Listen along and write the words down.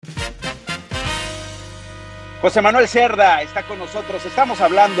José Manuel Cerda está con nosotros. Estamos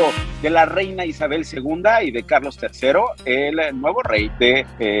hablando de la reina Isabel II y de Carlos III, el nuevo rey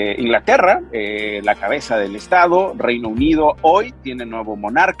de Inglaterra, la cabeza del Estado, Reino Unido. Hoy tiene nuevo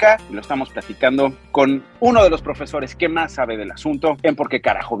monarca y lo estamos platicando con uno de los profesores que más sabe del asunto en Por qué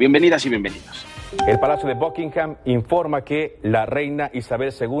carajo. Bienvenidas y bienvenidos. El Palacio de Buckingham informa que la reina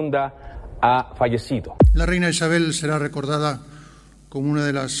Isabel II ha fallecido. La reina Isabel será recordada como una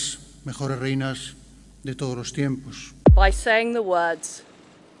de las mejores reinas de todos los tiempos. By saying the words,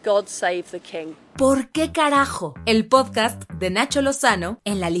 God save the King. ¿Por qué carajo? El podcast de Nacho Lozano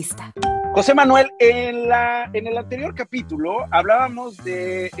en La Lista. José Manuel, en el anterior capítulo hablábamos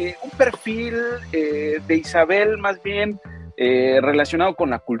de un perfil de Isabel más bien relacionado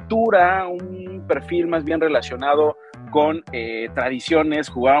con la cultura, un perfil más bien relacionado con tradiciones.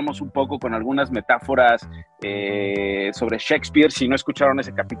 Jugábamos un poco con algunas metáforas sobre Shakespeare. Si no escucharon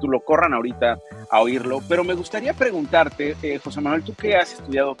ese capítulo, corran ahorita a oírlo. Pero me gustaría preguntarte, José Manuel, tú que has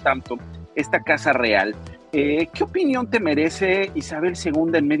estudiado tanto esta casa real, ¿qué opinión te merece Isabel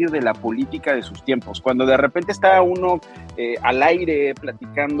II en medio de la política de sus tiempos? Cuando de repente está uno al aire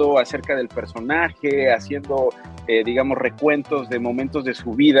platicando acerca del personaje, haciendo, digamos, recuentos de momentos de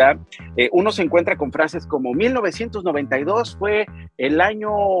su vida, uno se encuentra con frases como 1992 fue el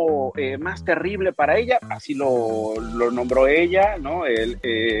año más terrible para ella, así lo nombró ella, ¿no?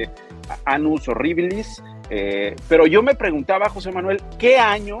 El Annus Horribilis, pero yo me preguntaba, José Manuel, ¿qué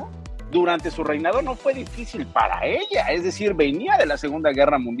año durante su reinado no fue difícil para ella? Es decir, venía de la Segunda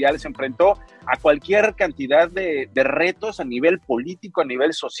Guerra Mundial, se enfrentó a cualquier cantidad de retos a nivel político, a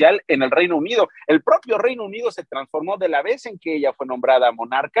nivel social en el Reino Unido. El propio Reino Unido se transformó de la vez en que ella fue nombrada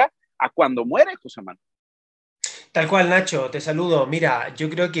monarca a cuando muere, José Manuel. Tal cual, Nacho, te saludo. Mira, yo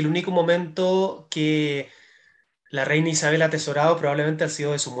creo que el único momento que la reina Isabel ha atesorado probablemente ha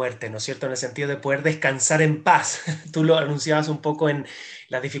sido de su muerte, ¿no es cierto? En el sentido de poder descansar en paz. Tú lo anunciabas un poco en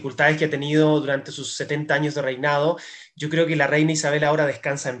las dificultades que ha tenido durante sus 70 años de reinado. Yo creo que la reina Isabel ahora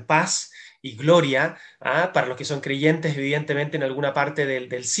descansa en paz y gloria, para los que son creyentes, evidentemente en alguna parte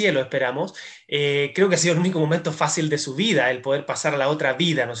del cielo, esperamos. Creo que ha sido el único momento fácil de su vida, el poder pasar a la otra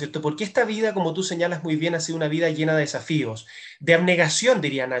vida, ¿no es cierto? Porque esta vida, como tú señalas muy bien, ha sido una vida llena de desafíos, de abnegación,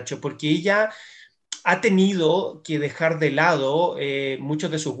 diría Nacho, porque ella ha tenido que dejar de lado muchos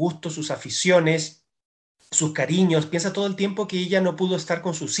de sus gustos, sus aficiones, sus cariños. Piensa todo el tiempo que ella no pudo estar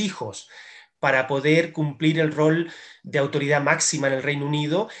con sus hijos para poder cumplir el rol de autoridad máxima en el Reino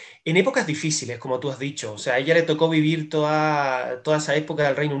Unido en épocas difíciles, como tú has dicho. O sea, a ella le tocó vivir toda esa época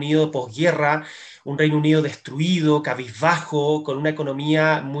del Reino Unido posguerra, un Reino Unido destruido, cabizbajo, con una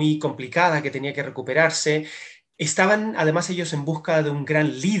economía muy complicada que tenía que recuperarse. Estaban además ellos en busca de un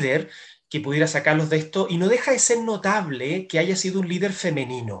gran líder que pudiera sacarlos de esto, y no deja de ser notable que haya sido un líder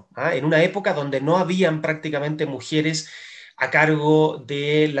femenino, en una época donde no habían prácticamente mujeres a cargo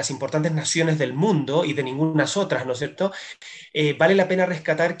de las importantes naciones del mundo y de ninguna otras, ¿no es cierto? Vale la pena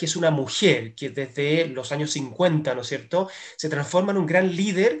rescatar que es una mujer que desde los años 50, ¿no es cierto?, se transforma en un gran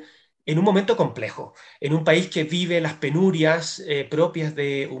líder en un momento complejo, en un país que vive las penurias propias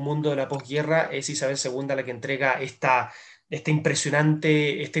de un mundo de la posguerra. Es Isabel II la que entrega este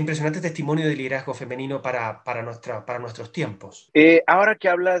impresionante testimonio de liderazgo femenino para nuestros tiempos. Ahora que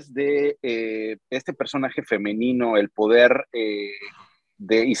hablas de este personaje femenino, el poder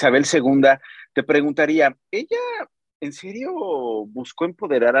de Isabel II, te preguntaría, ¿ella en serio buscó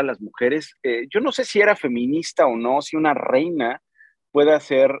empoderar a las mujeres? Yo no sé si era feminista o no, si una reina puede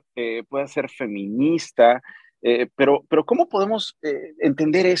ser feminista, pero ¿cómo podemos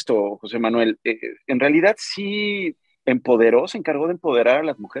entender esto, José Manuel? ¿En realidad sí se encargó de empoderar a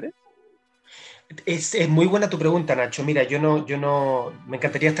las mujeres? Es muy buena tu pregunta, Nacho. Mira, yo no, me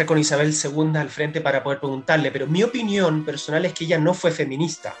encantaría estar con Isabel II al frente para poder preguntarle, pero mi opinión personal es que ella no fue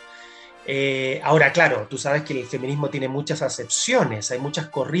feminista. Ahora, claro, tú sabes que el feminismo tiene muchas acepciones, hay muchas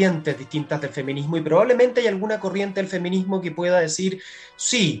corrientes distintas del feminismo, y probablemente hay alguna corriente del feminismo que pueda decir,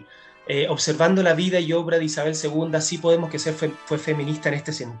 sí, observando la vida y obra de Isabel II, sí podemos que fue feminista en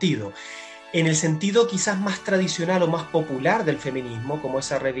este sentido. En el sentido quizás más tradicional o más popular del feminismo, como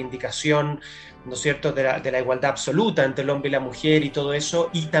esa reivindicación, ¿no es cierto?, de la igualdad absoluta entre el hombre y la mujer y todo eso,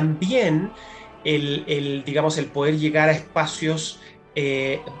 y también digamos, el poder llegar a espacios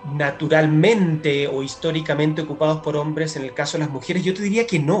naturalmente o históricamente ocupados por hombres en el caso de las mujeres? Yo te diría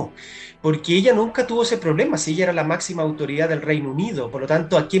que no, porque ella nunca tuvo ese problema, si ella era la máxima autoridad del Reino Unido, por lo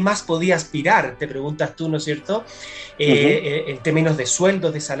tanto, ¿a qué más podía aspirar? Te preguntas tú, ¿no es cierto? En términos de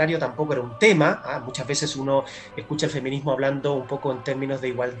sueldos, de salario, tampoco era un tema. Muchas veces uno escucha el feminismo hablando un poco en términos de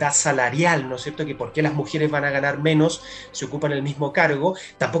igualdad salarial, ¿no es cierto? Que por qué las mujeres van a ganar menos si ocupan el mismo cargo.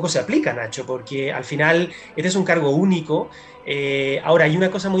 Tampoco se aplica, Nacho, porque al final este es un cargo único. Ahora, hay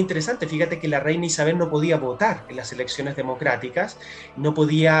una cosa muy interesante, fíjate que la reina Isabel no podía votar en las elecciones democráticas, no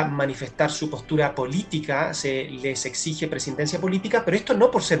podía manifestar su postura política, se les exige presidencia política, pero esto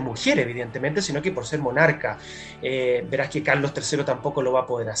no por ser mujer, evidentemente, sino que por ser monarca. Verás que Carlos III tampoco lo va a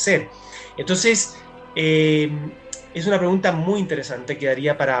poder hacer. Entonces, es una pregunta muy interesante que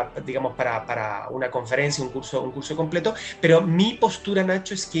daría para, digamos, para una conferencia, un curso completo, pero mi postura,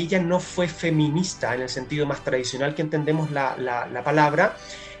 Nacho, es que ella no fue feminista en el sentido más tradicional que entendemos la palabra,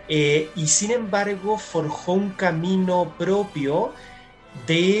 y sin embargo forjó un camino propio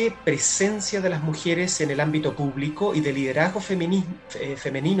de presencia de las mujeres en el ámbito público y de liderazgo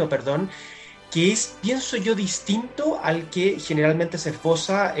femenino, que es, pienso yo, distinto al que generalmente se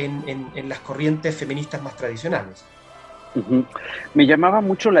esboza en las corrientes feministas más tradicionales. Uh-huh. Me llamaba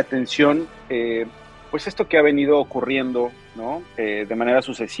mucho la atención, pues esto que ha venido ocurriendo, ¿no? De manera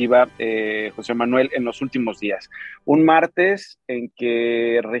sucesiva, José Manuel, en los últimos días. Un martes en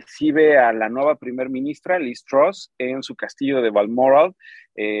que recibe a la nueva primer ministra, Liz Truss, en su castillo de Balmoral,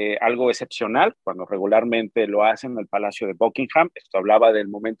 algo excepcional, cuando regularmente lo hacen en el Palacio de Buckingham. Esto hablaba del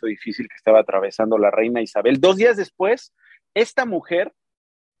momento difícil que estaba atravesando la reina Isabel. 2 días después, esta mujer,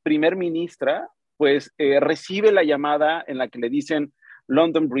 primer ministra, pues recibe la llamada en la que le dicen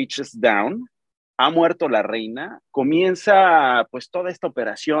London Bridge is down, ha muerto la reina, comienza pues toda esta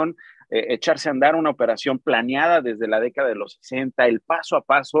operación, echarse a andar, una operación planeada desde la década de los 60, el paso a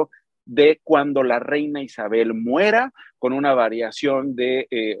paso de cuando la reina Isabel muera, con una variación de,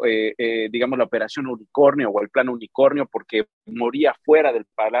 digamos, la operación unicornio o el plan unicornio, porque moría fuera del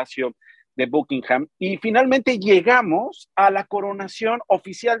palacio de Buckingham, y finalmente llegamos a la coronación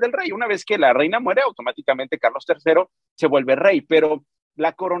oficial del rey. Una vez que la reina muere, automáticamente Carlos III se vuelve rey, pero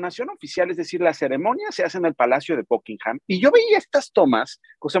la coronación oficial, es decir, la ceremonia, se hace en el Palacio de Buckingham, y yo veía estas tomas,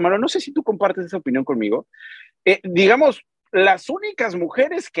 José Manuel, no sé si tú compartes esa opinión conmigo, digamos, las únicas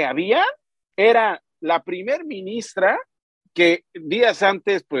mujeres que había era la primer ministra, que días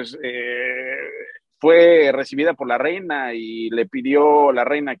antes, pues, fue recibida por la reina y le pidió la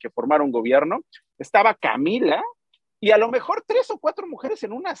reina que formara un gobierno. Estaba Camila y a lo mejor 3 o 4 mujeres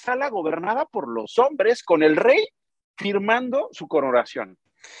en una sala gobernada por los hombres, con el rey firmando su coronación.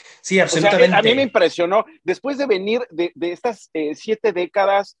 Sí, absolutamente. O sea, a mí me impresionó, después de venir de estas 7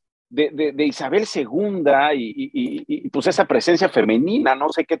 décadas de Isabel II y pues esa presencia femenina, no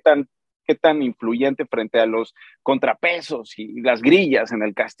sé qué tan influyente frente a los contrapesos y las grillas en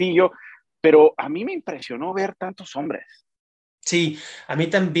el castillo, pero a mí me impresionó ver tantos hombres. Sí, a mí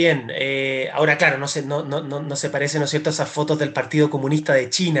también. Ahora, claro, no se parecen, ¿no es cierto?, a esas fotos del Partido Comunista de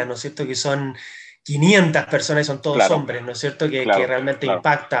China, ¿no es cierto?, que son 500 personas y son todos hombres, ¿no es cierto?, que realmente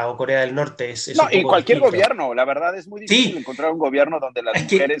impacta, o Corea del Norte es no, un poco en cualquier distinto. Gobierno, la verdad es muy difícil encontrar un gobierno donde las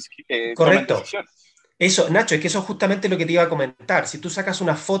mujeres tomen decisiones. Eso, Nacho, es que eso es justamente lo que te iba a comentar. Si tú sacas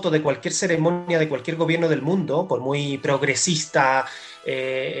una foto de cualquier ceremonia de cualquier gobierno del mundo, por muy progresista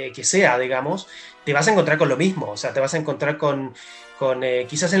que sea, digamos, te vas a encontrar con lo mismo. O sea, te vas a encontrar con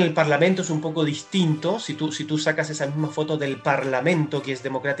quizás en el Parlamento es un poco distinto. Si tú sacas esa misma foto del Parlamento, que es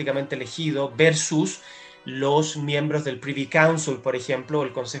democráticamente elegido, versus los miembros del Privy Council, por ejemplo, o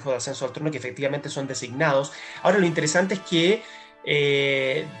el Consejo de Ascenso al Trono, que efectivamente son designados. Ahora, lo interesante es que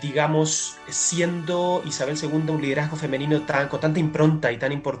digamos, siendo Isabel II un liderazgo femenino con tanta impronta y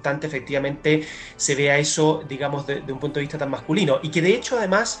tan importante, efectivamente se vea eso, digamos, de un punto de vista tan masculino, y que de hecho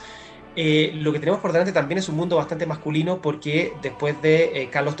además lo que tenemos por delante también es un mundo bastante masculino, porque después de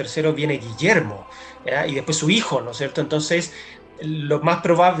Carlos III viene Guillermo, ¿ya? Y después su hijo, ¿no es cierto? Entonces lo más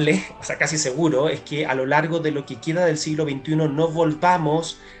probable, o sea, casi seguro, es que a lo largo de lo que queda del siglo XXI no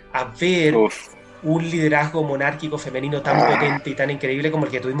volvamos a ver un liderazgo monárquico femenino tan potente y tan increíble como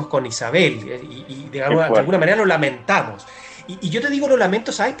el que tuvimos con Isabel, y de alguna manera lo lamentamos. Y yo te digo lo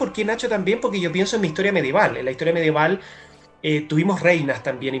lamento, ¿sabes por qué, Nacho? También porque yo pienso en mi historia medieval. En la historia medieval tuvimos reinas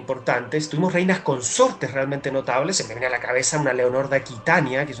también importantes, tuvimos reinas consortes realmente notables. Se me viene a la cabeza una Leonor de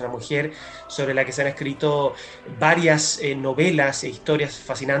Aquitania, que es una mujer sobre la que se han escrito varias novelas e historias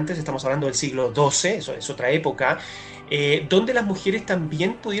fascinantes. Estamos hablando del siglo XII, eso es otra época, donde las mujeres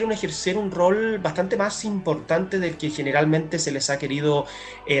también pudieron ejercer un rol bastante más importante del que generalmente se les ha querido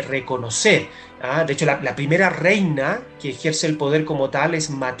reconocer. De hecho, la primera reina que ejerce el poder como tal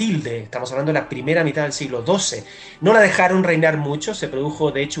es Matilde. Estamos hablando de la primera mitad del siglo XII. No la dejaron reinar mucho, se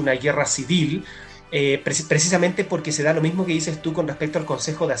produjo de hecho una guerra civil, precisamente porque se da lo mismo que dices tú con respecto al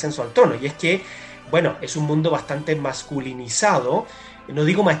Consejo de Ascenso al Trono, y es que, bueno, es un mundo bastante masculinizado. No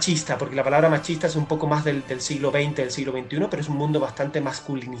digo machista, porque la palabra machista es un poco más del siglo XX, del siglo XXI, pero es un mundo bastante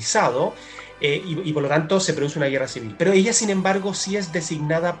masculinizado, y por lo tanto se produce una guerra civil. Pero ella, sin embargo, sí es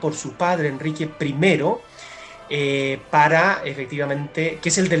designada por su padre, Enrique I, para, efectivamente, que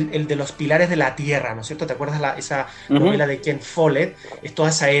es el de los pilares de la tierra, ¿no es cierto? ¿Te acuerdas esa novela de Ken Follett? Es toda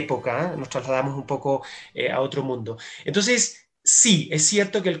esa época, nos trasladamos un poco a otro mundo. Entonces, sí, es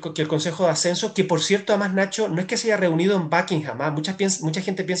cierto que el Consejo de Ascenso, que por cierto, además, Nacho, no es que se haya reunido en Buckingham, mucha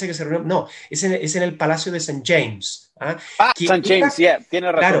gente piensa que se reunió, no, es en el Palacio de St. James. St. James,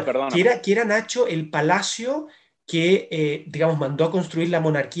 tiene razón, claro, perdón. Que era, Nacho, el palacio que, digamos, mandó a construir la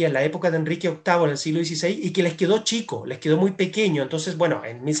monarquía en la época de Enrique VIII en el siglo XVI y que les quedó chico, les quedó muy pequeño. Entonces, bueno,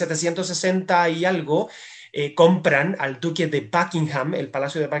 en 1760 y algo, compran al duque de Buckingham, el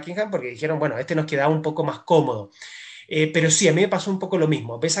Palacio de Buckingham, porque dijeron, bueno, este nos quedaba un poco más cómodo. Pero sí, a mí me pasó un poco lo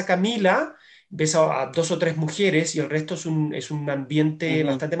mismo. Ves a Camila, ves a 2 o 3 mujeres y el resto es un ambiente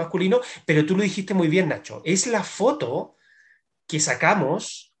bastante masculino, pero tú lo dijiste muy bien, Nacho. Es la foto que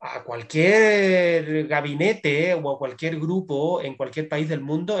sacamos a cualquier gabinete o a cualquier grupo en cualquier país del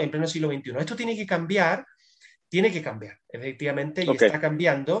mundo en pleno siglo XXI. Esto tiene que cambiar, efectivamente, y está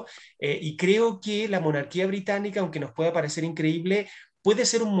cambiando. Y creo que la monarquía británica, aunque nos pueda parecer increíble, puede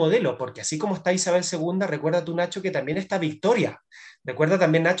ser un modelo, porque así como está Isabel II, recuerda tú, Nacho, que también está Victoria. Recuerda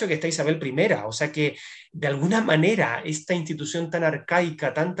también, Nacho, que está Isabel I. O sea que, de alguna manera, esta institución tan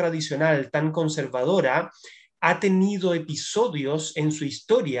arcaica, tan tradicional, tan conservadora, ha tenido episodios en su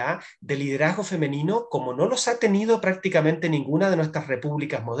historia de liderazgo femenino como no los ha tenido prácticamente ninguna de nuestras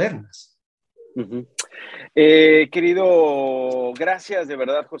repúblicas modernas. Querido, gracias de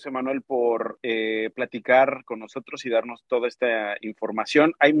verdad, José Manuel, por platicar con nosotros y darnos toda esta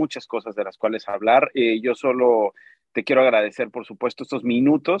información. Hay muchas cosas de las cuales hablar. Yo solo te quiero agradecer, por supuesto, estos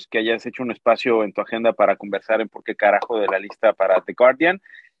minutos que hayas hecho un espacio en tu agenda para conversar en Por qué carajo de la lista para The Guardian.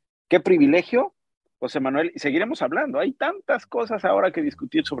 Qué privilegio, José Manuel, y seguiremos hablando. Hay tantas cosas ahora que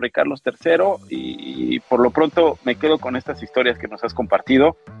discutir sobre Carlos III y por lo pronto me quedo con estas historias que nos has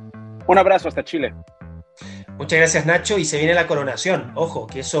compartido. Un abrazo hasta Chile. Muchas gracias, Nacho, y se viene la coronación. Ojo,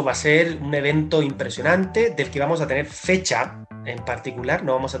 que eso va a ser un evento impresionante del que vamos a tener fecha en particular.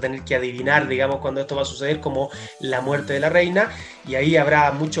 No vamos a tener que adivinar, digamos, cuándo esto va a suceder, como la muerte de la reina, y ahí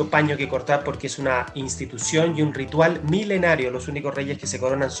habrá mucho paño que cortar porque es una institución y un ritual milenario. Los únicos reyes que se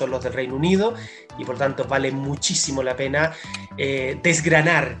coronan son los del Reino Unido y por tanto vale muchísimo la pena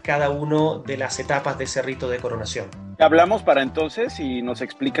desgranar cada una de las etapas de ese rito de coronación. Hablamos para entonces y nos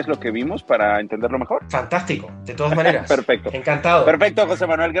expliques lo que vimos para entenderlo mejor. Fantástico, de todas maneras. Perfecto. Encantado. Perfecto, José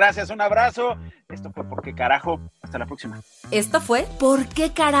Manuel, gracias, un abrazo. Esto fue Por qué carajo, hasta la próxima. Esto fue ¿Por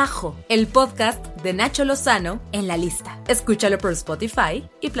qué carajo? El podcast de Nacho Lozano en La Lista. Escúchalo por Spotify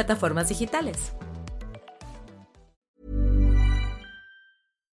y plataformas digitales.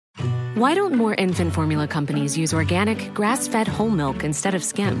 Why don't more infant formula companies use organic, grass-fed whole milk instead of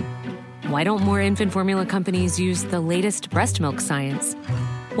skim? Why don't more infant formula companies use the latest breast milk science?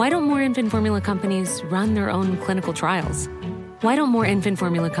 Why don't more infant formula companies run their own clinical trials? Why don't more infant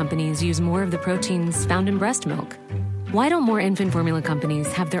formula companies use more of the proteins found in breast milk? Why don't more infant formula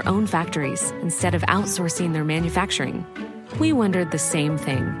companies have their own factories instead of outsourcing their manufacturing? We wondered the same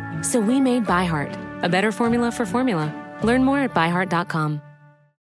thing. So we made ByHeart, a better formula for formula. Learn more at byheart.com.